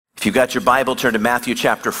If you've got your Bible, turn to Matthew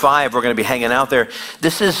chapter 5. We're going to be hanging out there.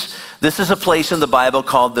 This is a place in the Bible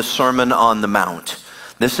called the Sermon on the Mount.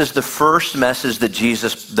 This is the first message that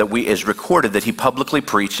Jesus is recorded that he publicly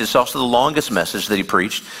preached. It's also the longest message that he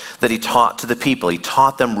preached, that he taught to the people. He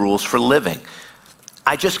taught them rules for living.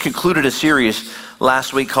 I just concluded a series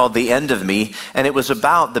last week called The End of Me, and it was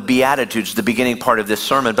about the Beatitudes, the beginning part of this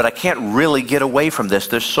sermon, but I can't really get away from this.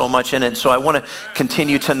 There's so much in it. So I want to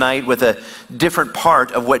continue tonight with a different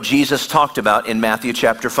part of what Jesus talked about in Matthew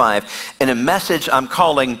chapter 5, in a message I'm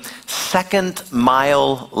calling Second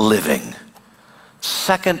Mile Living.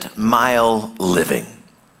 Second Mile Living.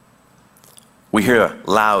 We hear a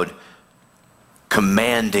loud,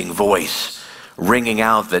 commanding voice ringing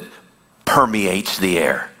out that permeates the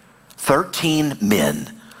air. 13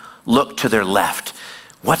 men look to their left.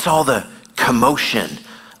 What's all the commotion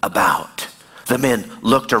about? The men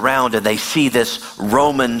looked around and they see this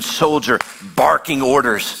Roman soldier barking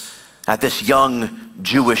orders at this young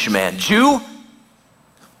Jewish man. Jew,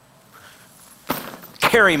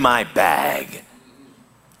 carry my bag,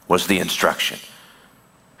 was the instruction.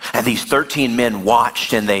 And these 13 men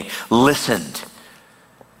watched and they listened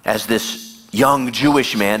as this young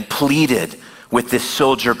Jewish man pleaded with this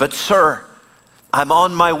soldier, but sir, I'm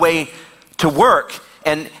on my way to work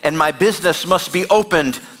and my business must be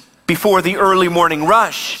opened before the early morning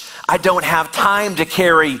rush. I don't have time to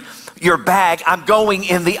carry your bag. I'm going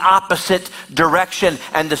in the opposite direction.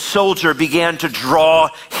 And the soldier began to draw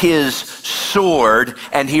his sword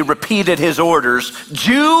and he repeated his orders,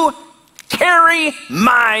 Jew, carry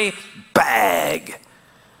my bag.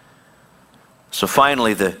 So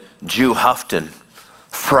finally the Jew huffed and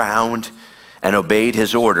frowned and obeyed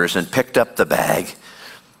his orders and picked up the bag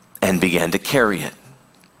and began to carry it.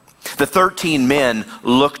 The 13 men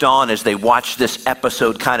looked on as they watched this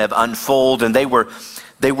episode kind of unfold, and they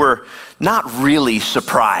were not really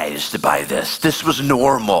surprised by this. This was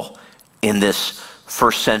normal in this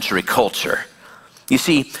first century culture. You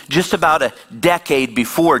see, just about a decade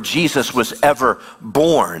before Jesus was ever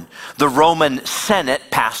born, the Roman Senate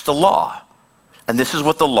passed a law. And this is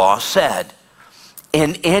what the law said.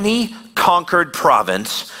 In any conquered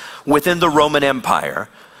province within the Roman Empire,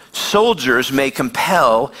 soldiers may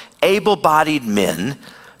compel able-bodied men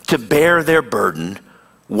to bear their burden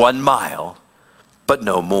 1 mile, but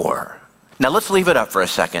no more. Now let's leave it up for a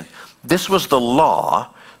second. This was the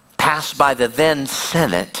law passed by the then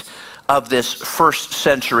Senate of this first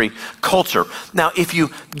century culture. Now, if you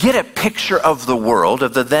get a picture of the world,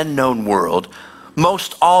 of the then known world,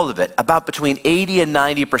 most all of it, about between 80 and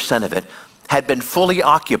 90% of it, had been fully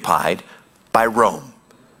occupied by Rome.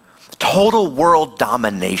 Total world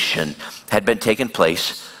domination had been taking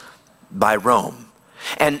place by Rome.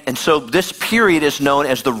 And so this period is known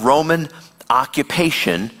as the Roman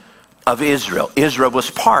occupation of Israel. Israel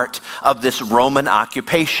was part of this Roman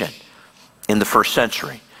occupation in the first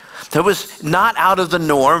century. It was not out of the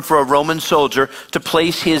norm for a Roman soldier to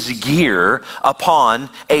place his gear upon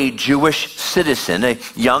a Jewish citizen, a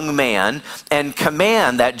young man, and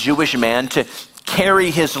command that Jewish man to carry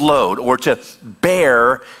his load or to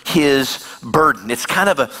bear his burden. It's kind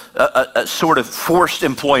of a sort of forced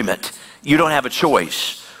employment. You don't have a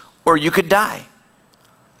choice, or you could die.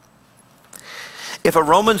 If a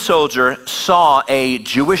Roman soldier saw a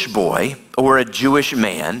Jewish boy or a Jewish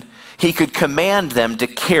man, he could command them to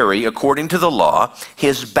carry, according to the law,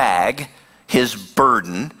 his bag, his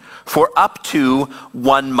burden, for up to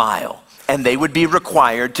 1 mile. And they would be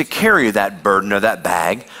required to carry that burden or that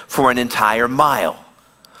bag for an entire mile.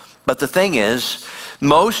 But the thing is,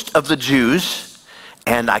 most of the Jews,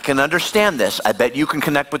 and I can understand this, I bet you can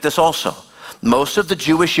connect with this also, most of the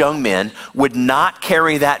Jewish young men would not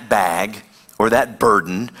carry that bag or that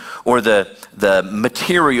burden, or the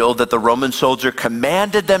material that the Roman soldier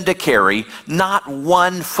commanded them to carry, not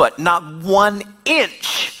 1 foot, not 1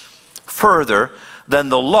 inch further than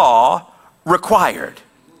the law required.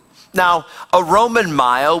 Now, a Roman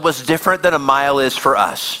mile was different than a mile is for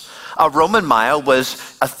us. A Roman mile was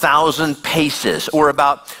 1,000 paces, or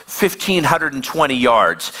about 1,520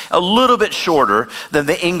 yards, a little bit shorter than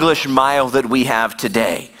the English mile that we have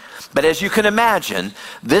today. But as you can imagine,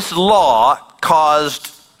 this law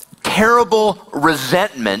caused terrible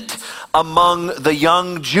resentment among the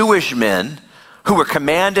young Jewish men who were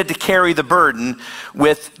commanded to carry the burden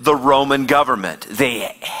with the Roman government. They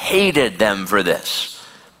hated them for this.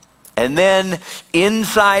 And then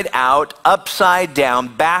inside out, upside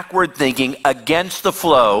down, backward thinking, against the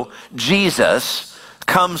flow, Jesus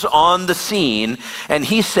comes on the scene, and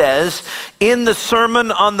he says in the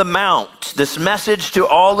Sermon on the Mount, this message to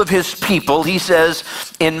all of his people, he says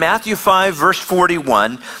in Matthew 5 verse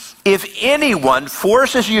 41, If anyone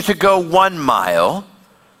forces you to go 1 mile,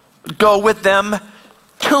 go with them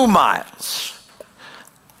 2 miles.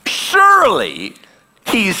 Surely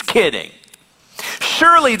he's kidding.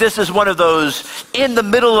 Surely this is one of those in the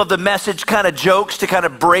middle of the message kind of jokes to kind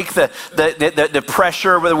of break the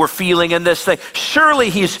pressure that we're feeling in this thing. Surely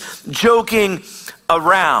he's joking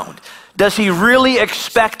around. Does he really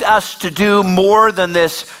expect us to do more than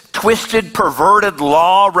this twisted, perverted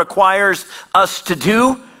law requires us to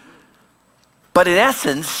do? But in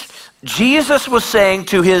essence, Jesus was saying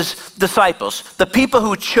to his disciples, the people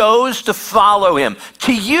who chose to follow him,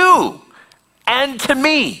 to you and to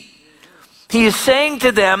me, he is saying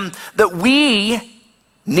to them that we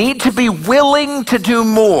need to be willing to do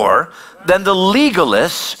more than the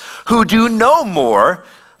legalists who do no more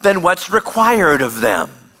than what's required of them.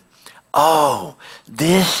 Oh,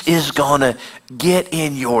 this is gonna get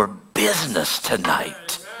in your business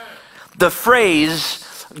tonight. The phrase,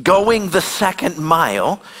 going the second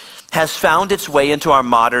mile, has found its way into our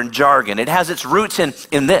modern jargon. It has its roots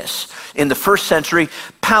in this. In the first century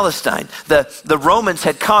Palestine, the Romans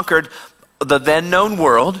had conquered the then known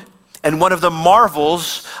world, and one of the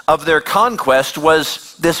marvels of their conquest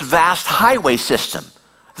was this vast highway system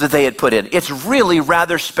that they had put in. It's really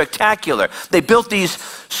rather spectacular. They built these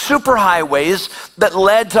super highways that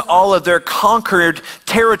led to all of their conquered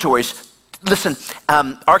territories. Listen,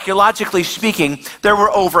 archaeologically speaking, there were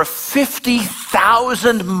over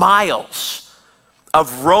 50,000 miles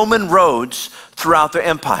of Roman roads throughout their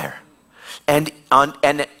empire. And on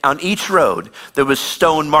each road, there was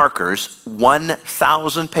stone markers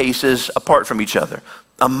 1,000 paces apart from each other,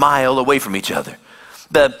 a mile away from each other.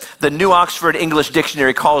 The New Oxford English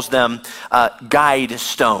Dictionary calls them guide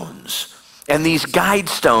stones. And these guide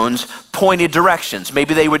stones pointed directions.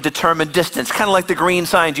 Maybe they would determine distance, kind of like the green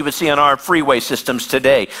signs you would see on our freeway systems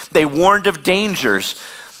today. They warned of dangers.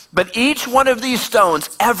 But each one of these stones,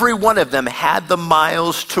 every one of them had the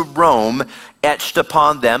miles to Rome etched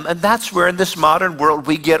upon them. And that's where in this modern world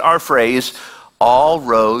we get our phrase, all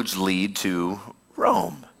roads lead to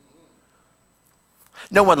Rome.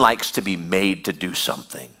 No one likes to be made to do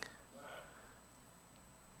something.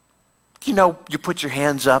 You know, you put your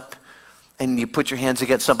hands up and you put your hands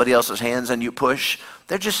against somebody else's hands and you push,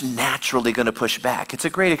 they're just naturally going to push back. It's a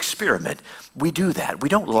great experiment. We do that. We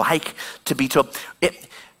don't like to be told.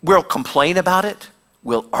 We'll complain about it.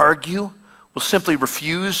 We'll argue. We'll simply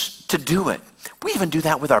refuse to do it. We even do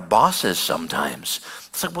that with our bosses sometimes.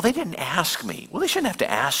 It's like, well, they didn't ask me. Well, they shouldn't have to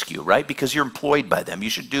ask you, right? Because you're employed by them. You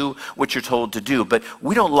should do what you're told to do. But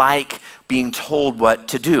we don't like being told what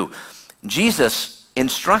to do. Jesus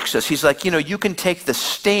instructs us. He's like, you can take the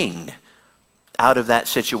sting out of that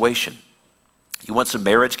situation. You want some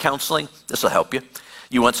marriage counseling? This will help you.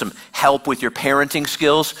 You want some help with your parenting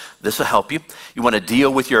skills? This will help you. You want to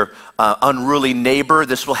deal with your unruly neighbor?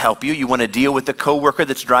 This will help you. You want to deal with the coworker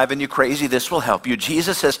that's driving you crazy? This will help you.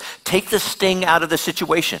 Jesus says, take the sting out of the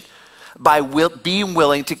situation by being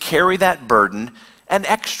willing to carry that burden an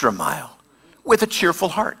extra mile with a cheerful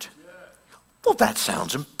heart. Well, that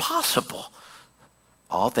sounds impossible.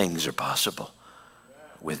 All things are possible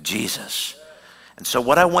with Jesus. And so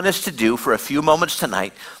what I want us to do for a few moments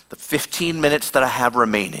tonight, the 15 minutes that I have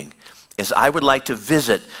remaining, is I would like to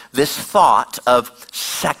visit this thought of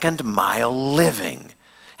second mile living.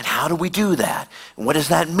 And how do we do that? And what does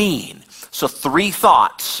that mean? So three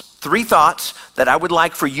thoughts that I would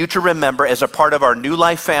like for you to remember as a part of our New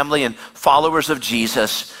Life family and followers of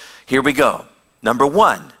Jesus. Here we go. Number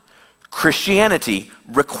one, Christianity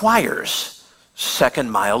requires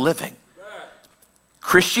second mile living.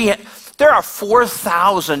 There are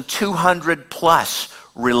 4,200 plus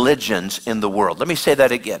religions in the world. Let me say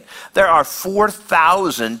that again. There are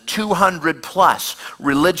 4,200 plus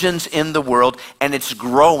religions in the world, and it's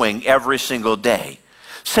growing every single day.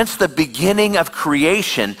 Since the beginning of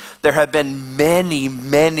creation, there have been many,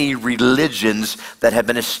 many religions that have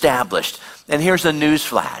been established. And here's a news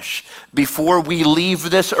flash. Before we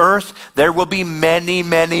leave this earth, there will be many,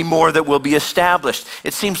 many more that will be established.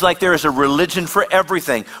 It seems like there is a religion for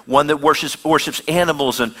everything. One that worships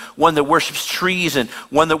animals, and one that worships trees, and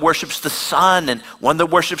one that worships the sun, and one that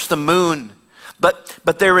worships the moon.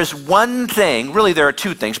 But there is one thing, really there are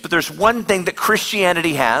two things, but there's one thing that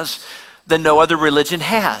Christianity has that no other religion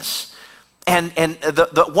has. And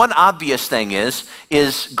the one obvious thing is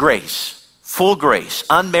grace. Full grace,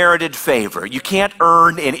 unmerited favor. You can't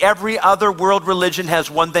earn. In every other world religion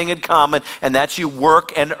has one thing in common, and that's you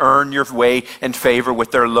work and earn your way and favor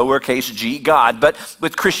with their lowercase g God. But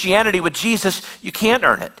with Christianity, with Jesus, you can't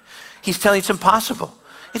earn it. He's telling you it's impossible.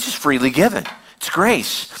 It's just freely given. It's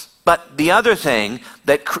grace. But the other thing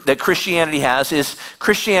that Christianity has is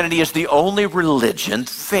Christianity is the only religion,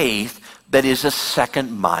 faith, that is a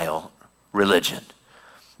second mile religion.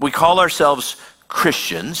 We call ourselves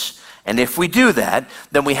Christians, and if we do that,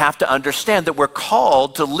 then we have to understand that we're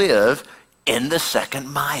called to live in the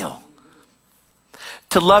second mile.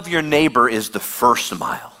 To love your neighbor is the first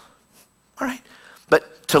mile, all right?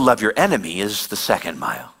 But to love your enemy is the second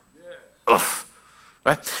mile. Oof,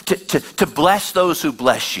 right? To bless those who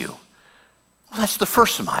bless you, well, that's the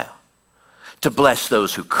first mile. To bless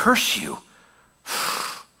those who curse you,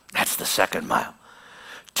 that's the second mile.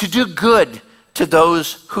 To do good to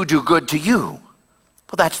those who do good to you,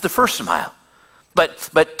 well, that's the first mile.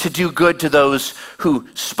 But to do good to those who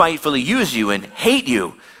spitefully use you and hate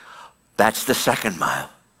you, that's the second mile.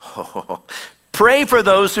 Oh, pray for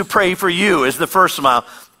those who pray for you is the first mile.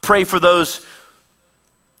 Pray for those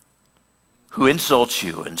who insult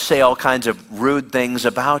you and say all kinds of rude things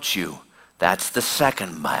about you. That's the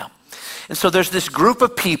second mile. And so there's this group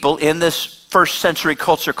of people in this first century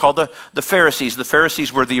culture called the Pharisees. The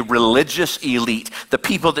Pharisees were the religious elite, the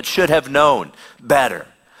people that should have known better.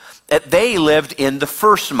 They lived in the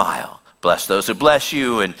first mile. Bless those who bless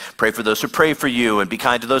you, and pray for those who pray for you, and be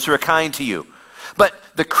kind to those who are kind to you. But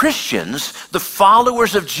the Christians, the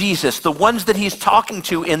followers of Jesus, the ones that he's talking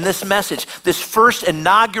to in this message, this first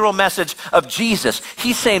inaugural message of Jesus,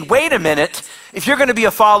 he's saying, wait a minute, if you're going to be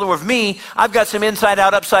a follower of me, I've got some inside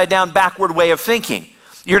out, upside down, backward way of thinking.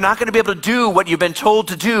 You're not going to be able to do what you've been told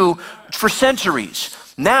to do for centuries.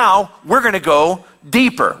 Now, we're going to go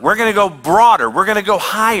deeper. We're going to go broader. We're going to go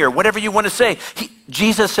higher, whatever you want to say.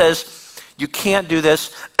 Jesus says, you can't do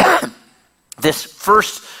this, this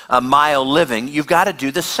first mile living. You've got to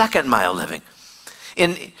do the second mile living.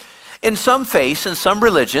 In some faiths, in some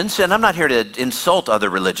religions, and I'm not here to insult other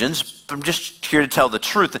religions, I'm just here to tell the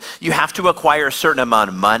truth. You have to acquire a certain amount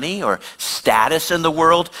of money or status in the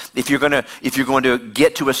world if you're going to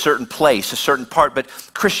get to a certain place, a certain part. But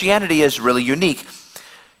Christianity is really unique.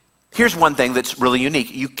 Here's one thing that's really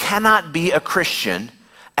unique. You cannot be a Christian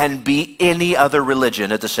and be any other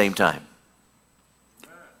religion at the same time.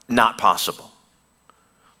 Not possible.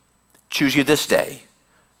 Choose you this day.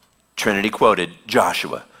 Trinity quoted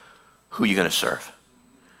Joshua. Who are you going to serve?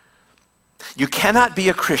 You cannot be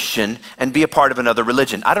a Christian and be a part of another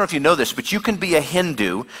religion. I don't know if you know this, but you can be a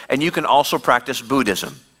Hindu and you can also practice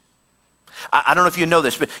Buddhism. I don't know if you know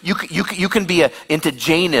this, but you can be into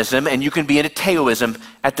Jainism and you can be into Taoism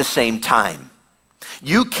at the same time.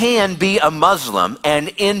 You can be a Muslim and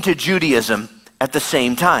into Judaism at the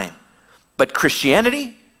same time. But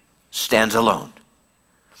Christianity stands alone.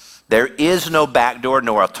 There is no backdoor,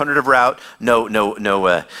 no alternative route,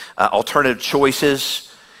 no alternative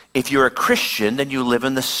choices. If you're a Christian, then you live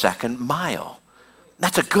in the second mile.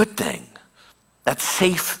 That's a good thing. That's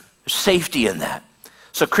safety in that.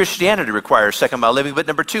 So Christianity requires second mile living. But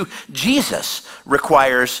number two, Jesus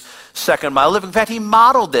requires second mile living. In fact, he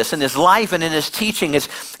modeled this in his life and in his teaching.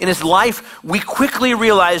 In his life, we quickly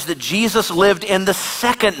realized that Jesus lived in the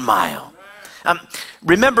second mile.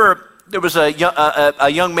 Remember, there was a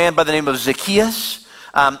young man by the name of Zacchaeus.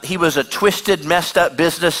 He was a twisted, messed up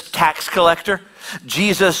business tax collector.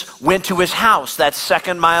 Jesus went to his house. That's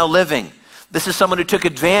second mile living. This is someone who took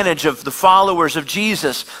advantage of the followers of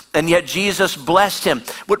Jesus, and yet Jesus blessed him.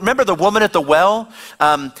 Remember the woman at the well?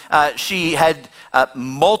 She had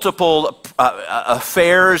multiple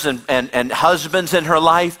affairs and husbands in her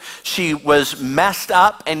life. She was messed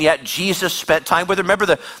up, and yet Jesus spent time with her. Remember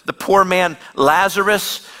the poor man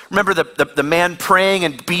Lazarus? Remember the man praying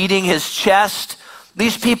and beating his chest?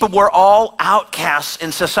 These people were all outcasts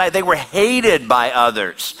in society. They were hated by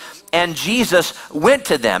others. And Jesus went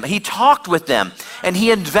to them. He talked with them. And he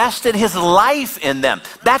invested his life in them.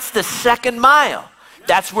 That's the second mile.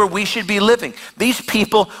 That's where we should be living. These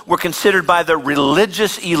people were considered by the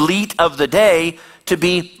religious elite of the day to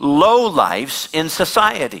be lowlifes in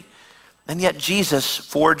society. And yet Jesus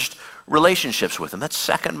forged relationships with them. That's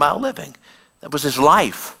second mile living. That was his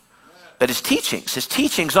life. But his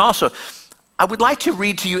teachings also. I would like to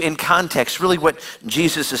read to you in context really what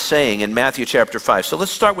Jesus is saying in Matthew chapter 5. So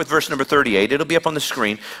let's start with verse number 38. It'll be up on the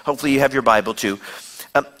screen. Hopefully you have your Bible too.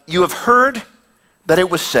 You have heard that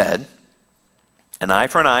it was said, an eye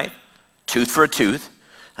for an eye, tooth for a tooth.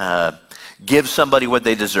 Give somebody what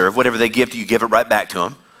they deserve. Whatever they give to you, give it right back to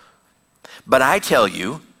them. But I tell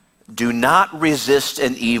you, do not resist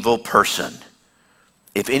an evil person.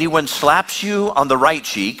 If anyone slaps you on the right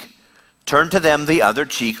cheek, turn to them the other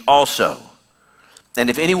cheek also. And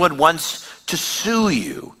if anyone wants to sue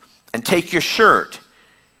you and take your shirt,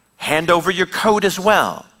 hand over your coat as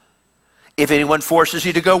well. If anyone forces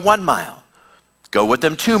you to go 1 mile, Go with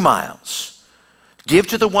them 2 miles. Give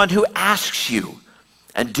to the one who asks you,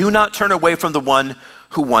 and do not turn away from the one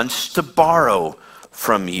who wants to borrow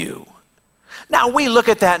from you. Now we look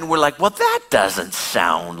at that and we're like, well, that doesn't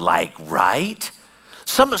sound like right.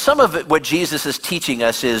 Some of it, what Jesus is teaching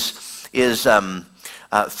us is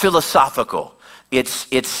philosophical.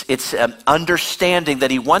 It's understanding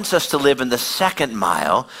that he wants us to live in the second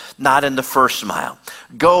mile, not in the first mile.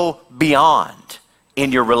 Go beyond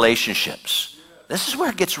in your relationships. This is where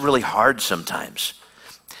it gets really hard sometimes.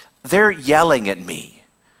 They're yelling at me.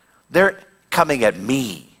 They're coming at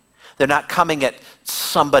me. They're not coming at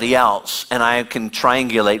somebody else, and I can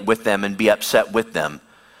triangulate with them and be upset with them.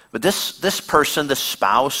 But this person, this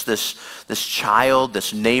spouse, this child,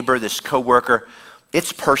 this neighbor, this coworker,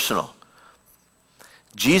 it's personal.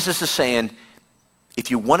 Jesus is saying,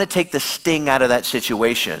 if you want to take the sting out of that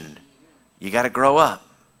situation, you got to grow up.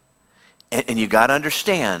 And you got to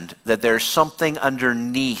understand that there's something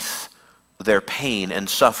underneath their pain and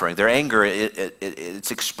suffering. Their anger,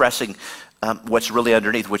 it's expressing what's really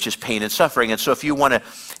underneath, which is pain and suffering. And so if you want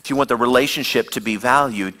the relationship to be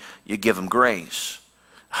valued, you give them grace.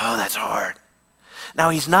 Oh, that's hard. Now,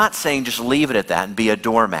 he's not saying just leave it at that and be a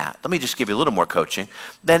doormat. Let me just give you a little more coaching.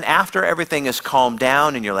 Then after everything is calmed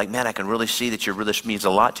down and you're like, man, I can really see that this means a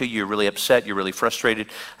lot to you. You're really upset. You're really frustrated.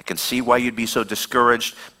 I can see why you'd be so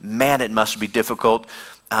discouraged. Man, it must be difficult.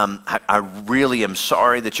 I really am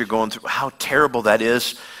sorry that you're going through how terrible that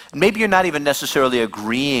is. And maybe you're not even necessarily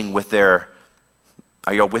agreeing with are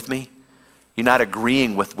you all with me? You're not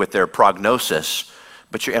agreeing with their prognosis,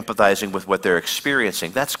 but you're empathizing with what they're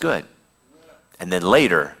experiencing. That's good. And then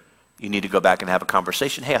later, you need to go back and have a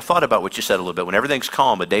conversation. Hey, I thought about what you said a little bit. When everything's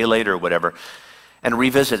calm, a day later or whatever, and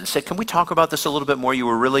revisit and say, can we talk about this a little bit more? You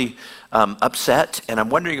were really upset, and I'm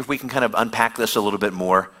wondering if we can kind of unpack this a little bit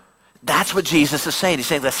more. That's what Jesus is saying. He's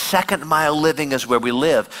saying the second mile living is where we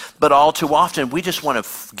live. But all too often, we just want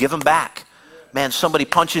to give them back. Man, somebody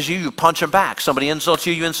punches you, you punch them back. Somebody insults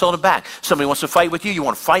you, you insult them back. Somebody wants to fight with you, you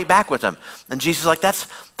want to fight back with them. And Jesus is like,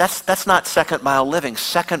 that's not second mile living.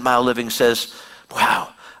 Second mile living says,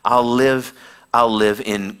 wow, I'll live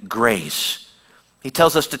in grace. He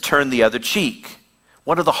tells us to turn the other cheek.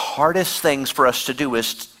 One of the hardest things for us to do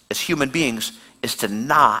as human beings is to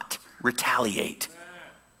not retaliate.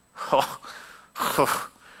 I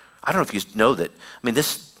don't know if you know that. I mean,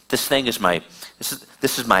 this thing is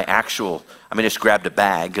this is my actual. I mean, I just grabbed a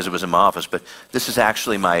bag because it was in my office, but this is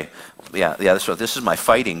actually this is my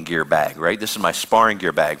fighting gear bag, right? This is my sparring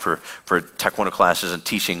gear bag for taekwondo classes and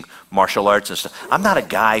teaching martial arts and stuff. I'm not a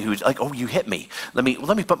guy who's like, oh, you hit me. Let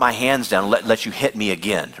me put my hands down and let you hit me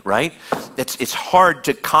again, right? It's hard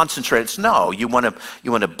to concentrate. You want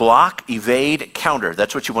to block, evade, counter.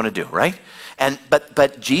 That's what you want to do, right?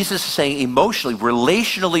 But Jesus is saying emotionally,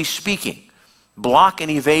 relationally speaking, block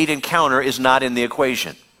and evade and counter is not in the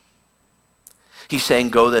equation. He's saying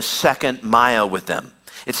go the second mile with them.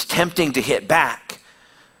 It's tempting to hit back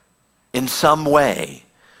in some way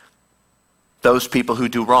those people who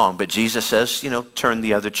do wrong. But Jesus says, turn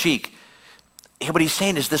the other cheek. What he's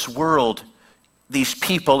saying is this world, these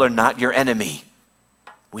people are not your enemy.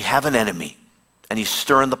 We have an enemy, and he's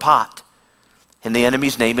stirring the pot. And the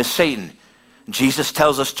enemy's name is Satan. Jesus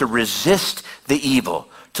tells us to resist the evil,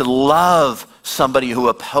 to love somebody who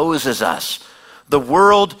opposes us. The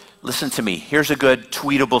world, listen to me, here's a good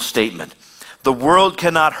tweetable statement. The world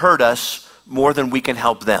cannot hurt us more than we can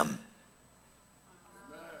help them.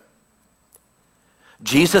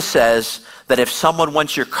 Jesus says that if someone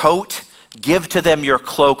wants your coat, give to them your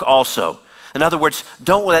cloak also. In other words,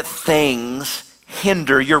 don't let things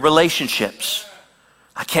hinder your relationships.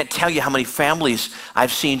 I can't tell you how many families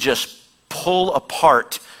I've seen just pull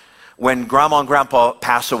apart when grandma and grandpa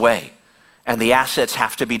pass away and the assets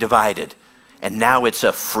have to be divided. And now it's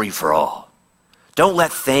a free-for-all. Don't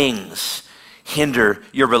let things hinder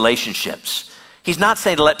your relationships. He's not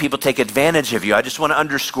saying to let people take advantage of you. I just want to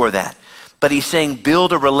underscore that. But he's saying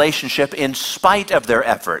build a relationship in spite of their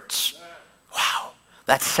efforts. Wow,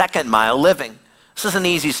 that's second mile living. This isn't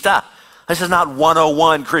easy stuff. This is not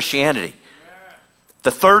 101 Christianity.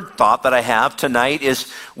 The third thought that I have tonight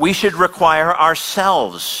is we should require of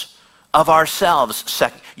ourselves.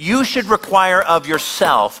 You should require of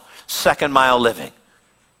yourself second mile living.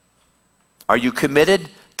 Are you committed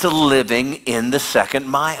to living in the second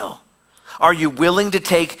mile? Are you willing to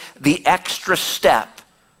take the extra step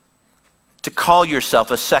to call yourself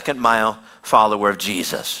a second mile follower of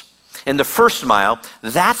Jesus? In the first mile,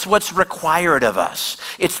 that's what's required of us.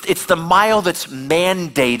 It's the mile that's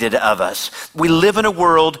mandated of us. We live in a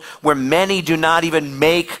world where many do not even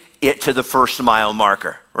make it to the first mile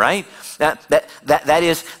marker, right? That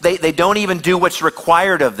is, they don't even do what's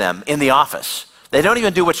required of them in the office. They don't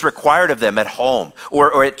even do what's required of them at home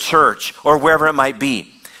or at church or wherever it might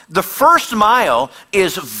be. The first mile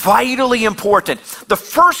is vitally important. The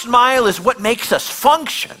first mile is what makes us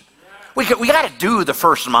function. We got to do the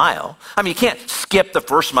first mile. I mean, you can't skip the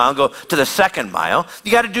first mile and go to the second mile.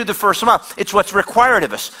 You got to do the first mile. It's what's required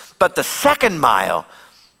of us. But the second mile,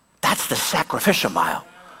 that's the sacrificial mile.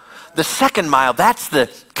 The second mile, that's the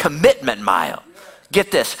commitment mile.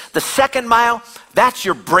 Get this, the second mile, that's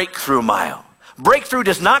your breakthrough mile. Breakthrough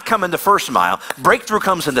does not come in the first mile. Breakthrough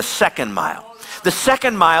comes in the second mile. The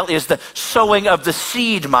second mile is the sowing of the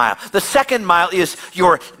seed mile. The second mile is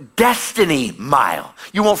your destiny mile.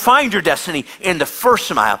 You won't find your destiny in the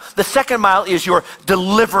first mile. The second mile is your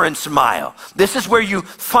deliverance mile. This is where you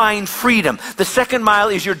find freedom. The second mile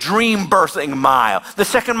is your dream birthing mile. The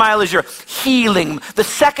second mile is your healing. The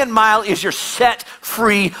second mile is your set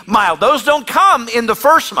free mile. Those don't come in the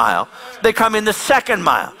first mile. They come in the second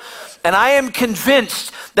mile. And I am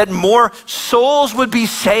convinced that more souls would be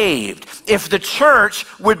saved if the church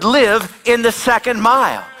would live in the second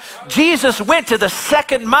mile. Jesus went to the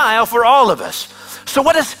second mile for all of us. So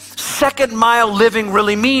what does second mile living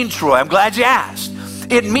really mean, Troy? I'm glad you asked.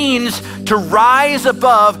 It means to rise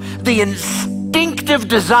above the instinctive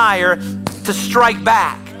desire to strike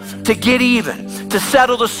back, to get even, to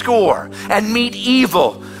settle the score, and meet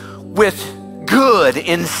evil with good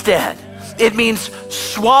instead. It means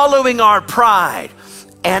swallowing our pride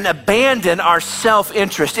and abandon our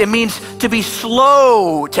self-interest. It means to be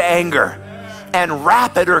slow to anger and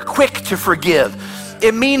rapid or quick to forgive.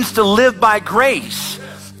 It means to live by grace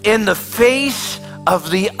in the face of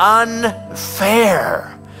the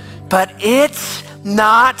unfair. But it's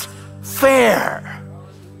not fair.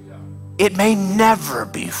 It may never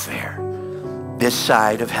be fair this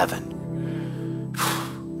side of heaven.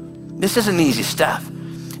 This isn't easy stuff.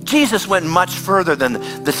 Jesus went much further than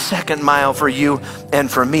the second mile for you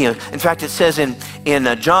and for me. In fact, it says in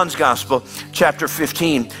John's Gospel, chapter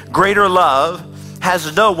 15, greater love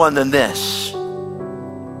has no one than this,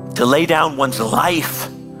 to lay down one's life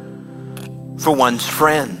for one's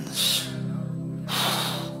friends.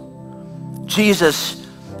 Jesus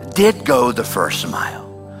did go the first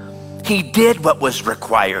mile. He did what was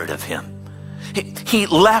required of him. He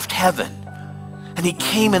left heaven and he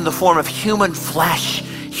came in the form of human flesh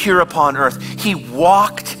here upon earth. He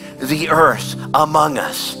walked the earth among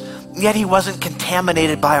us, yet he wasn't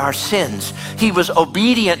contaminated by our sins. He was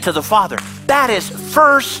obedient to the Father. That is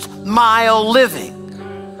first mile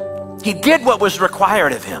living. He did what was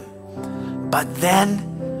required of him, but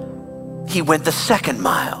then he went the second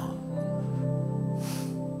mile,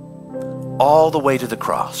 all the way to the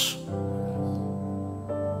cross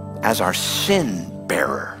as our sin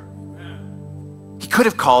bearer. He could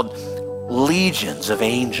have called legions of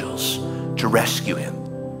angels to rescue him.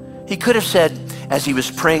 He could have said, as he was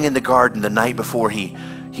praying in the garden the night before he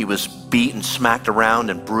was beaten, smacked around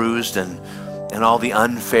and bruised and all the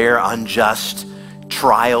unfair, unjust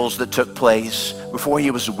trials that took place, before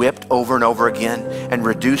he was whipped over and over again and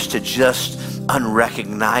reduced to just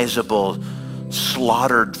unrecognizable,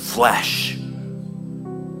 slaughtered flesh.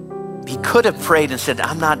 He could have prayed and said,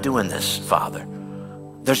 I'm not doing this, Father.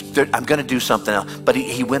 I'm going to do something else. But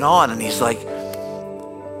he went on and he's like,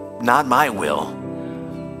 not my will.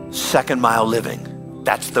 Second mile living.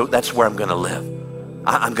 That's where I'm going to live.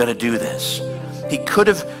 I'm going to do this. He could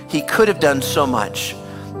have done so much,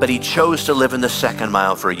 but he chose to live in the second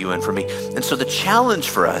mile for you and for me. And so the challenge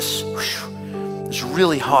for us is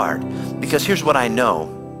really hard, because here's what I know.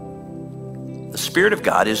 The Spirit of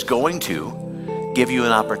God is going to give you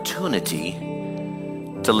an opportunity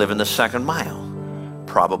to live in the second mile.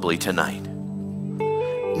 Probably tonight.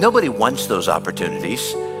 Nobody wants those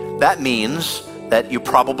opportunities. That means that you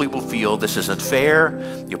probably will feel this isn't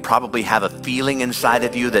fair. You probably have a feeling inside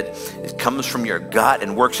of you that it comes from your gut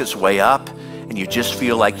and works its way up, and you just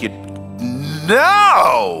feel like you're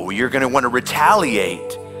going to want to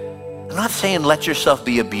retaliate. I'm not saying let yourself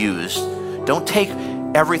be abused. Don't take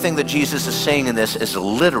everything that Jesus is saying in this as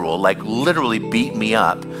literal, like literally beat me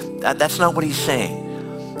up. That's not what he's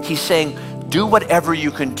saying. He's saying, do whatever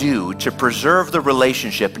you can do to preserve the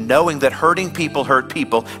relationship, knowing that hurting people hurt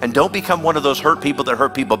people, and don't become one of those hurt people that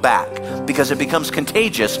hurt people back, because it becomes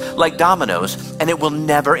contagious like dominoes and it will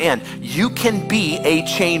never end. You can be a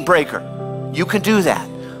chain breaker. You can do that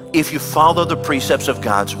if you follow the precepts of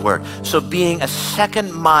God's word. So being a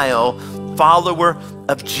second mile follower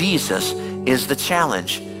of Jesus is the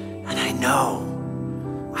challenge. And I know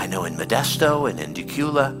in Modesto and in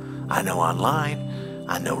Decula, I know online,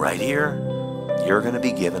 I know right here, you're going to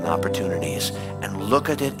be given opportunities, and look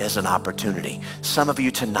at it as an opportunity. Some of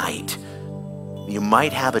you tonight, you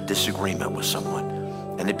might have a disagreement with someone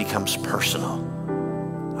and it becomes personal.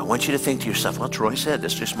 I want you to think to yourself, well, Troy said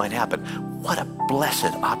this just might happen. What a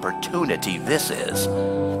blessed opportunity this is,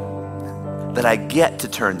 that I get to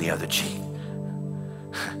turn the other cheek,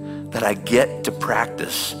 that I get to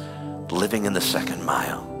practice living in the second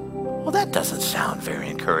mile. Well, that doesn't sound very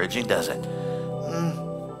encouraging, does it?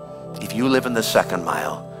 If you live in the second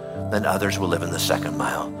mile, then others will live in the second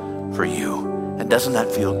mile for you. And doesn't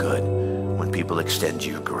that feel good when people extend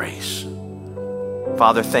you grace?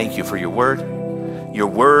 Father, thank you for your word. Your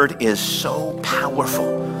word is so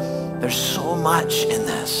powerful. There's so much in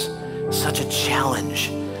this, such a challenge.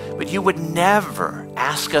 But you would never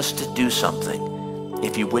ask us to do something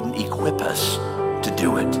if you wouldn't equip us to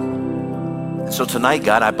do it. And so tonight,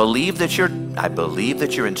 God, I believe that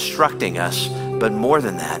you're instructing us, but more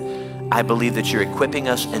than that, I believe that you're equipping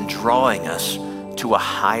us and drawing us to a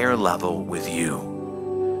higher level with you.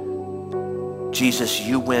 Jesus,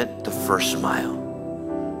 you went the first mile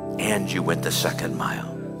and you went the second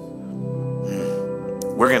mile.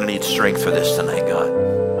 We're going to need strength for this tonight, God.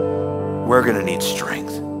 We're going to need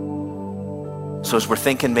strength. So as we're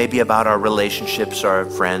thinking maybe about our relationships, our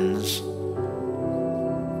friends,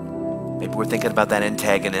 maybe we're thinking about that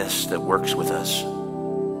antagonist that works with us.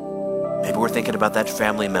 Maybe we're thinking about that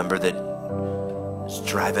family member that is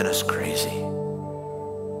driving us crazy.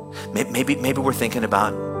 Maybe we're thinking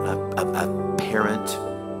about a parent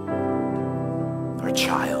or a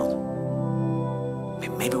child.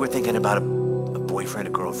 Maybe we're thinking about a boyfriend,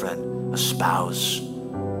 a girlfriend, a spouse.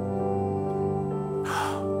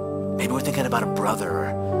 Maybe we're thinking about a brother or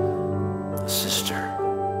a sister,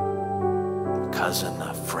 a cousin,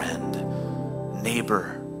 a friend, a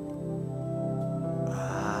neighbor.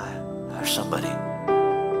 Or somebody.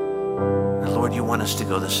 And Lord, you want us to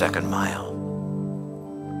go the second mile.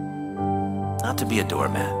 Not to be a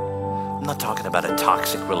doormat. I'm not talking about a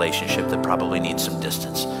toxic relationship that probably needs some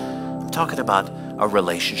distance. I'm talking about a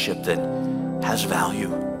relationship that has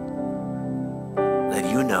value. That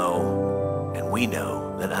you know, and we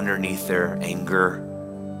know, that underneath their anger,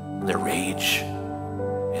 their rage,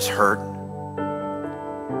 is hurt,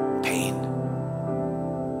 pain,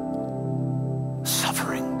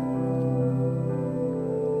 suffering.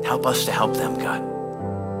 Help us to help them, God,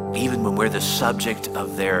 even when we're the subject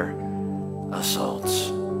of their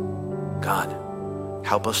assaults. God,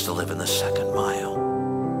 help us to live in the second mile.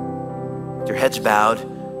 Your head's bowed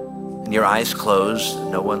and your eyes closed,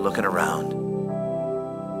 no one looking around.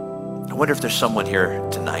 I wonder if there's someone here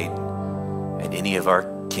tonight at any of our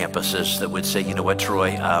campuses that would say, you know what,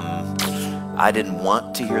 Troy, I didn't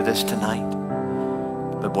want to hear this tonight,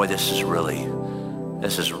 but boy, this is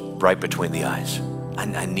right between the eyes.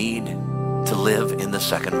 I need to live in the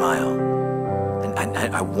second mile. And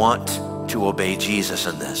I want to obey Jesus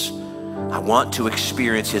in this. I want to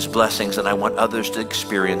experience his blessings, and I want others to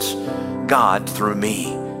experience God through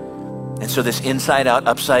me. And so this inside out,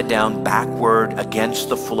 upside down, backward, against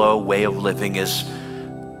the flow way of living is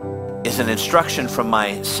an instruction from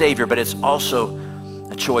my Savior, but it's also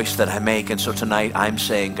a choice that I make. And so tonight I'm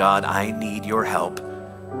saying, God, I need your help.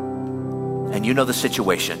 And you know the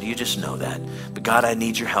situation. You just know that. But God, I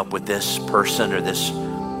need your help with this person or this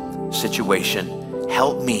situation.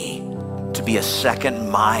 Help me to be a second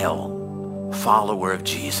mile follower of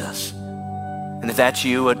Jesus. And if that's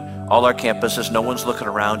you at all our campuses, no one's looking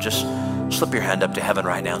around, just slip your hand up to heaven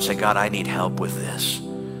right now and say, God, I need help with this.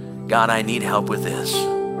 God, I need help with this.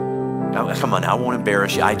 Now, come on, I won't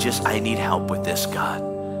embarrass you. I need help with this, God.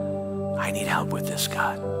 I need help with this,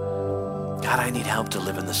 God. God, I need help to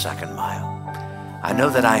live in the second mile. I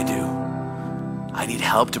know that I do. I need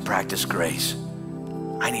help to practice grace.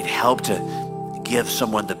 I need help to give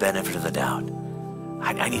someone the benefit of the doubt.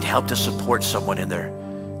 I need help to support someone in their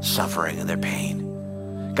suffering and their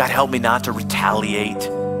pain. God, help me not to retaliate.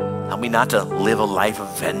 Help me not to live a life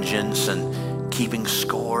of vengeance and keeping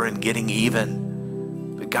score and getting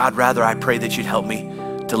even. But God, rather, I pray that you'd help me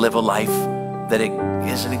to live a life that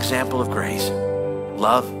is an example of grace,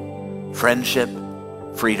 love, friendship,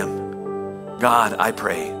 freedom. God, I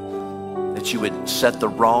pray that you would set the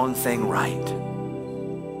wrong thing right.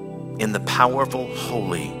 In the powerful,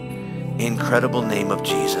 holy, incredible name of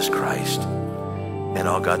Jesus Christ. And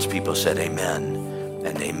all God's people said amen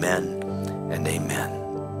and amen and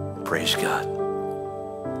amen. Praise God.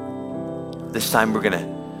 This time we're going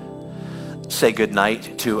to say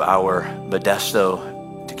goodnight to our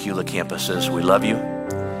Modesto Tequila campuses. We love you,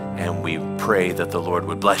 and we pray that the Lord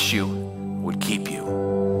would bless you, would keep you,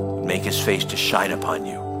 would make his face to shine upon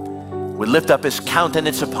you, would lift up his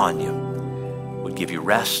countenance upon you, give you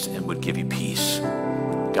rest and would give you peace.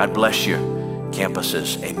 God bless you,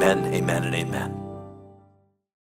 campuses. Amen, amen, and amen.